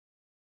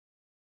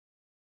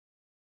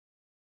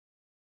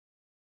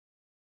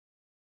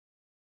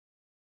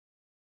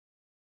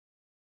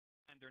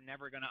they're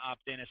never going to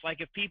opt in. It's like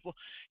if people,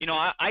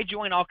 I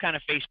join all kind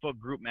of Facebook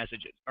group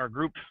messages or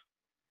groups,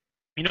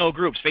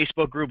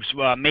 Facebook groups,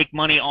 make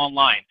money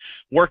online,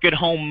 work at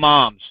home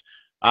moms,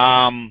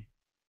 online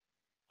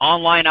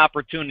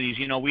opportunities.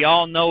 We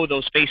all know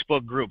those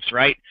Facebook groups,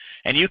 right?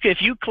 And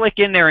if you click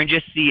in there and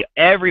just see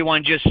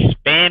everyone just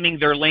spamming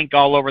their link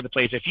all over the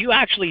place, if you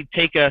actually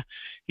take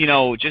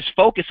just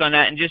focus on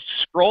that and just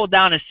scroll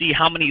down and see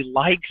how many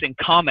likes and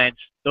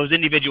comments those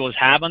individuals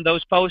have on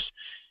those posts,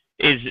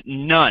 is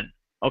none.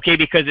 Okay,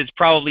 because it's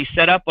probably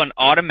set up on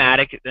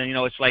automatic.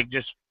 It's like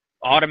just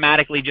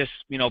automatically just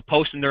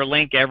posting their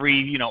link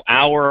every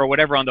hour or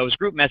whatever on those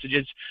group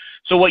messages.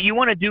 So what you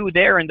want to do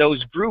there in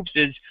those groups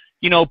is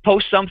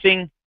post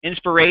something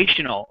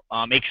inspirational,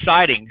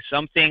 exciting,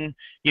 something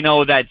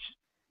that's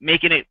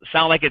making it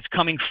sound like it's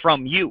coming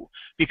from you.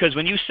 Because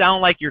when you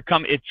sound like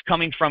it's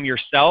coming from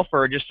yourself,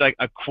 or just like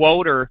a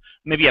quote or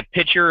maybe a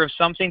picture of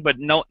something, but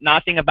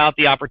nothing about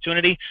the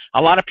opportunity,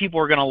 a lot of people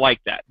are going to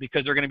like that,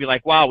 because they're going to be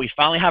like, wow, we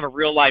finally have a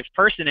real life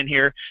person in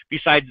here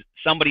besides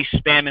somebody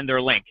spamming their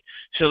link.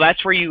 So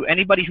that's where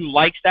anybody who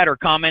likes that or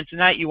comments on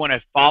that, you want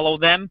to follow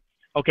them.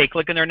 Okay,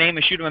 click on their name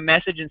and shoot them a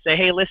message and say,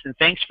 hey, listen,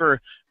 thanks for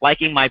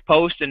liking my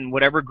post in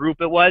whatever group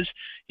it was.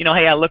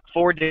 Hey, I look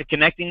forward to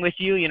connecting with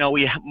you.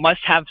 We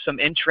must have some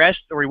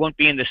interest, or we won't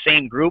be in the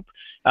same group.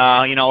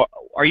 Are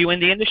you in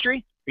the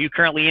industry? Are you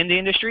currently in the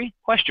industry?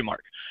 Question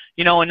mark.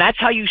 And that's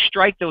how you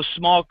strike those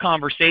small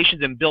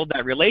conversations and build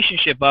that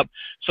relationship up.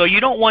 So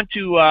you don't want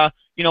to,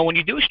 when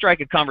you do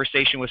strike a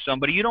conversation with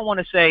somebody, you don't want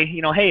to say,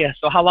 hey,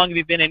 so how long have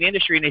you been in the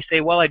industry? And they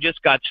say, well, I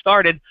just got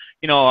started.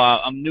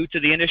 I'm new to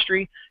the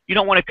industry. You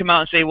don't want to come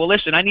out and say, well,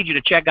 listen, I need you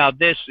to check out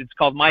this. It's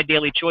called My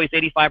Daily Choice,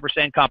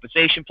 85%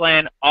 compensation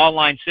plan,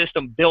 online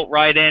system built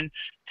right in,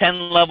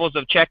 10 levels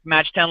of check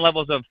match, 10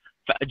 levels of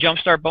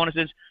jumpstart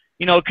bonuses,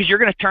 because you're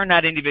going to turn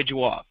that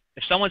individual off.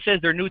 If someone says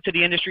they're new to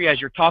the industry,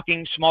 as you're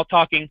talking, small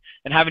talking,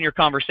 and having your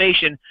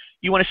conversation,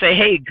 you want to say,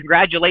 hey,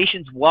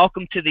 congratulations,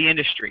 welcome to the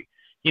industry.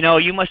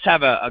 You must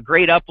have a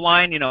great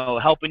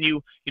upline, helping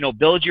you,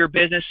 build your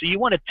business. So you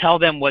want to tell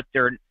them what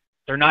they're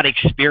not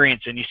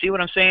experiencing. You see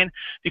what I'm saying?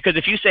 Because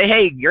if you say,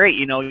 hey, great,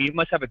 you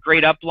must have a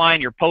great upline,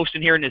 you're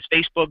posting here in this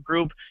Facebook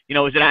group,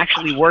 is it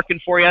actually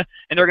working for you?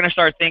 And they're going to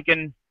start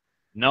thinking,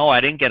 no,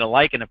 I didn't get a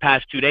like in the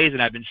past 2 days,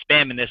 and I've been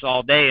spamming this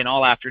all day and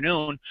all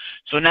afternoon.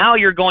 So now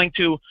you're going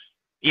to,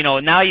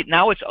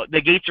 now it's the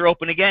gates are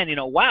open again.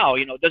 Wow,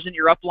 doesn't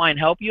your upline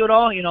help you at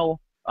all?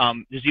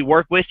 Does he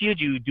work with you?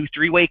 Do you do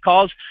three-way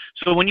calls?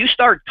 So when you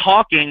start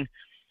talking,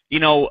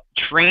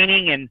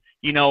 training and,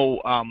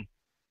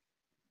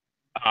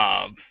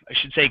 I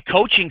should say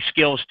coaching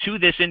skills to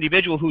this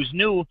individual who's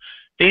new,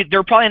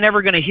 they're probably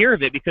never going to hear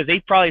of it, because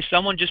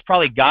someone just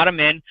probably got them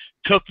in,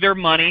 took their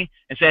money,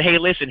 and said, hey,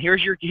 listen,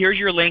 here's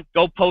your link,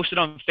 go post it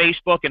on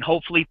Facebook, and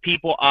hopefully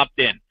people opt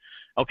in.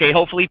 Okay,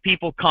 hopefully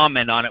people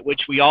comment on it,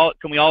 which we all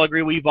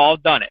agree we've all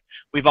done it.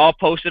 We've all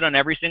posted on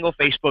every single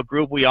Facebook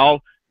group. We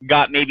all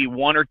got maybe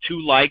 1 or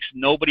 2 likes.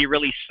 Nobody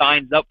really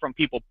signs up from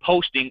people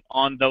posting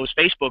on those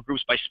Facebook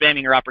groups by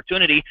spamming your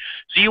opportunity.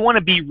 So you want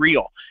to be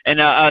real. And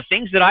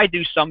things that I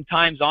do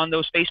sometimes on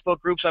those Facebook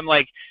groups, I'm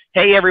like,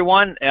 hey,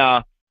 everyone,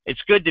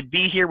 it's good to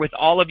be here with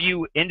all of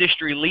you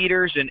industry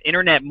leaders and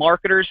internet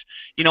marketers.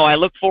 I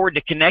look forward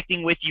to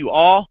connecting with you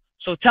all.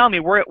 So tell me,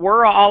 where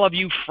are all of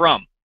you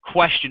from?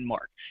 Question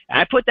mark. And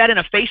I put that in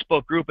a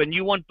Facebook group, and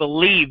you won't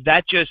believe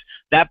that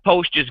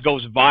post just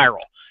goes viral.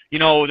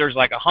 There's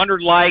like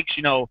 100 likes,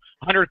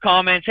 100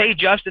 comments. Hey,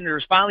 Justin,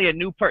 there's finally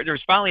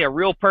a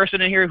real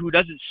person in here who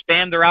doesn't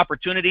spam their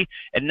opportunity,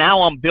 and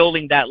now I'm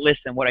building that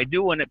list. And what I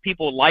do when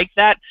people like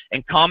that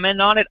and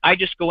comment on it, I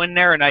just go in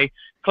there and I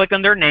click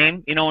on their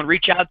name, and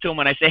reach out to them,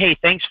 and I say, hey,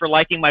 thanks for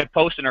liking my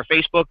post in our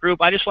Facebook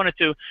group. I just wanted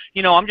to,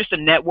 I'm just a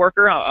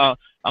networker.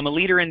 I'm a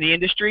leader in the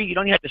industry. You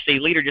don't even have to say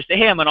leader. Just say,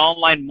 hey, I'm an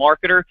online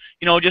marketer,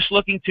 just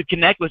looking to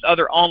connect with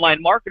other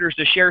online marketers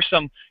to share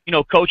some,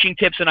 coaching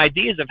tips and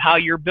ideas of how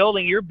you're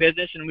building your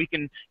business, and we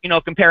can,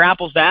 compare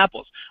apples to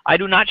apples. I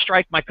do not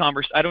strike my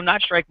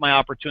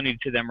opportunity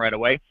to them right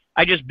away.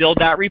 I just build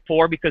that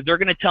rapport, because they're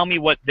going to tell me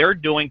what they're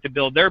doing to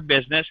build their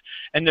business,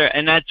 and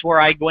that's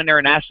where I go in there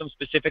and ask them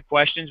specific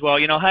questions. Well,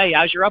 hey,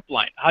 how's your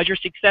upline? How's your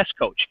success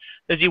coach?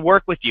 Does he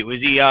work with you?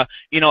 Is he,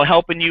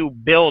 helping you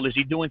build? Is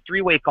he doing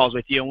three-way calls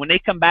with you? And when they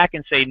come back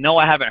and say, no,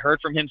 I haven't heard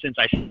from him since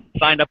I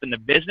signed up in the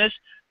business,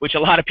 which a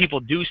lot of people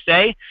do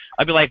say,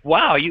 I'd be like,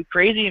 wow, are you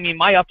crazy? I mean,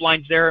 my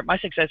upline's there, my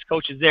success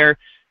coach is there,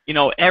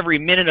 every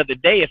minute of the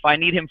day if I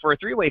need him for a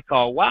three-way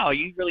call. Wow,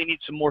 you really need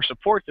some more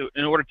support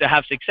in order to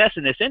have success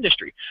in this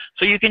industry.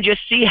 So you can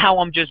just see how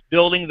I'm just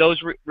building those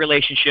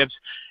relationships.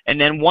 And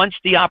then once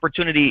the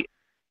opportunity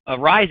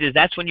arises,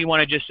 that's when you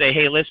want to just say,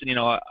 hey, listen,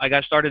 I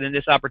got started in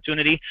this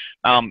opportunity.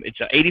 It's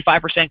an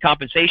 85%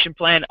 compensation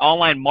plan,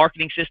 online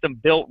marketing system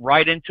built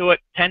right into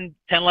it, 10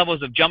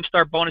 levels of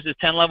jumpstart bonuses,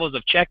 10 levels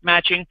of check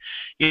matching.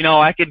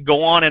 I could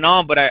go on and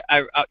on, but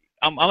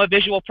I'm a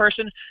visual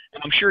person,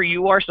 and I'm sure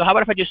you are. So how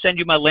about if I just send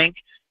you my link?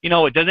 You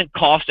know, it doesn't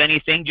cost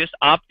anything. Just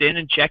opt in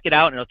and check it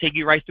out, and it'll take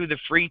you right through the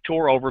free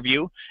tour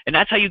overview. And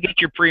that's how you get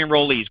your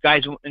pre-enrollees.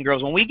 Guys and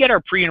girls, when we get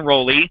our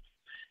pre-enrollee,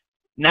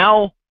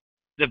 now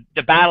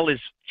the battle is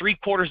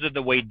 3/4 of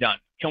the way done.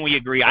 Can we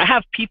agree? I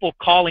have people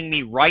calling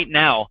me right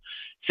now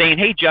saying,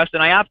 "Hey,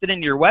 Justin, I opted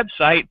into your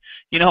website,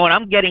 you know, and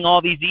I'm getting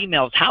all these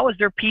emails. How is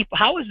there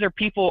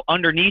people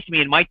underneath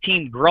me and my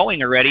team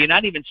growing already and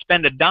not even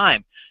spend a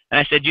dime?" And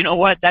I said, "You know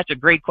what? That's a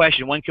great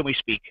question. When can we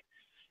speak?"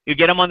 You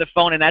get them on the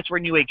phone, and that's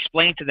when you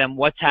explain to them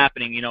what's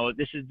happening. You know,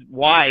 this is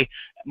why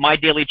my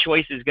daily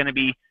choice is going to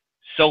be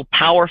so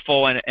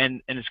powerful,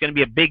 and it's going to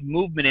be a big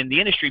movement in the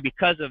industry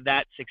because of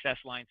that success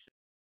line.